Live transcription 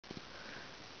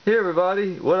Hey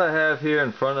everybody, what I have here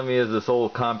in front of me is this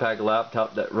old compact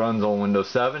laptop that runs on Windows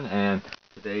 7, and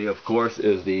today of course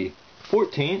is the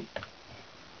 14th.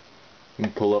 You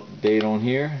can pull up the date on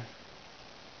here.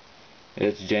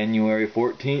 It's January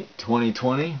 14th,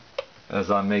 2020 as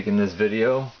I'm making this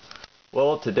video.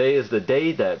 Well, today is the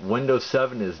day that Windows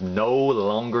 7 is no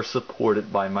longer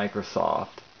supported by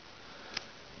Microsoft.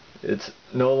 It's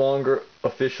no longer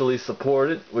officially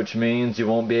supported, which means you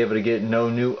won't be able to get no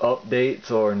new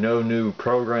updates or no new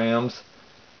programs.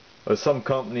 Or some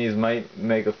companies might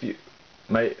make a few,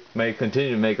 may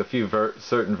continue to make a few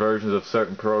certain versions of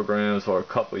certain programs for a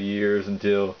couple of years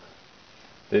until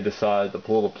they decide to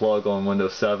pull the plug on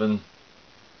Windows 7.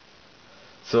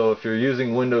 So if you're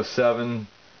using Windows 7,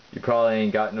 you probably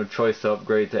ain't got no choice to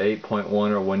upgrade to 8.1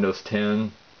 or Windows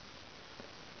 10.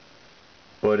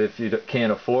 But if you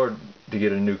can't afford to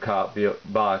get a new copy,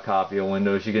 buy a copy of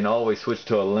Windows, you can always switch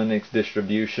to a Linux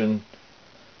distribution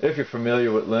if you're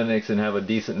familiar with Linux and have a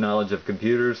decent knowledge of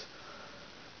computers.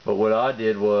 But what I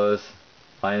did was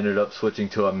I ended up switching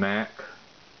to a Mac,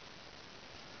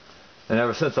 and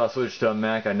ever since I switched to a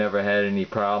Mac I never had any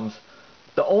problems.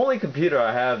 The only computer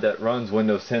I have that runs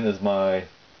Windows 10 is I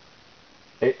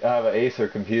have an Acer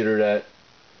computer that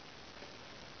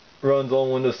runs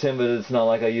on Windows 10, but it's not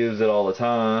like I use it all the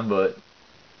time, but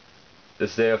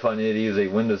it's there if I need to use a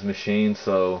Windows machine.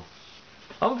 So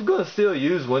I'm going to still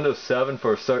use Windows 7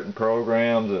 for certain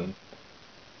programs and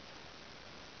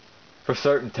for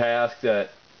certain tasks that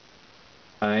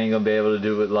I ain't going to be able to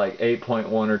do with like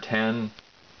 8.1 or 10.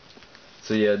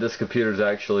 So yeah, this computer is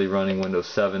actually running Windows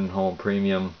 7 Home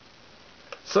Premium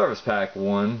Service Pack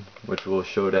 1, which we'll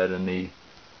show that in the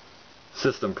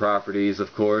system properties,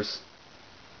 of course.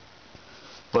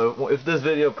 But if this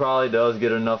video probably does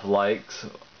get enough likes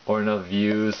or enough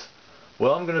views,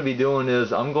 what I'm going to be doing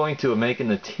is I'm going to make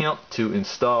an attempt to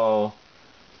install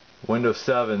Windows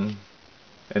 7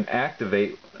 and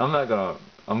activate. I'm going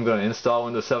to install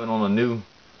Windows 7 on I'm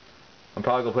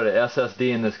probably going to put an SSD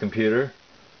in this computer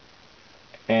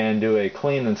and do a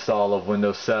clean install of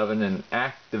Windows 7 and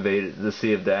activate it to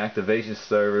see if the activation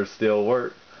servers still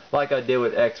work, like I did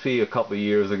with XP a couple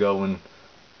years ago when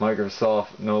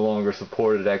Microsoft no longer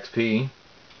supported XP.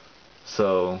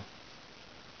 So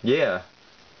yeah,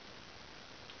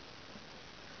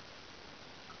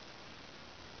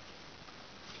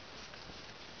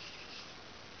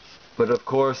 but of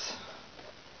course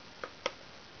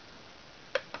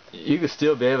you can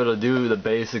still be able to do the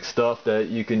basic stuff that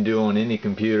you can do on any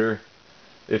computer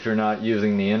if you're not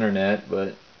using the internet,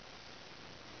 but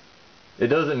it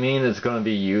doesn't mean it's going to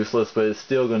be useless, but it's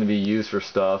still going to be used for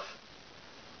stuff.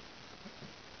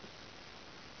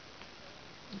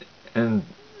 And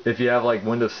if you have like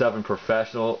Windows 7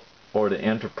 Professional or the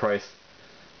Enterprise,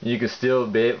 you can still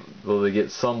be able to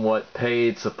get somewhat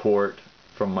paid support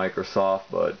from Microsoft,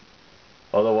 but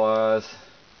otherwise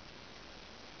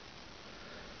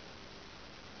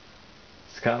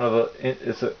it's kind of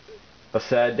a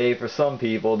sad day for some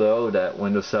people though that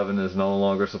Windows 7 is no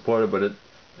longer supported, but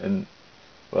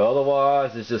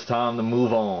otherwise it's just time to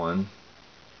move on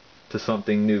to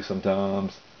something new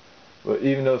sometimes. But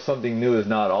even though something new is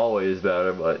not always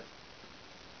better, but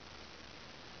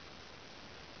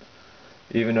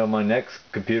even though my next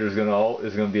computer is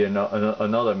gonna be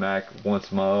another Mac when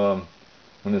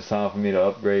it's time for me to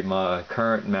upgrade my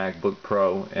current MacBook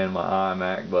Pro and my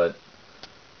iMac. But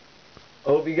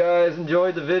hope you guys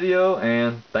enjoyed the video,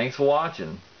 and thanks for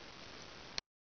watching.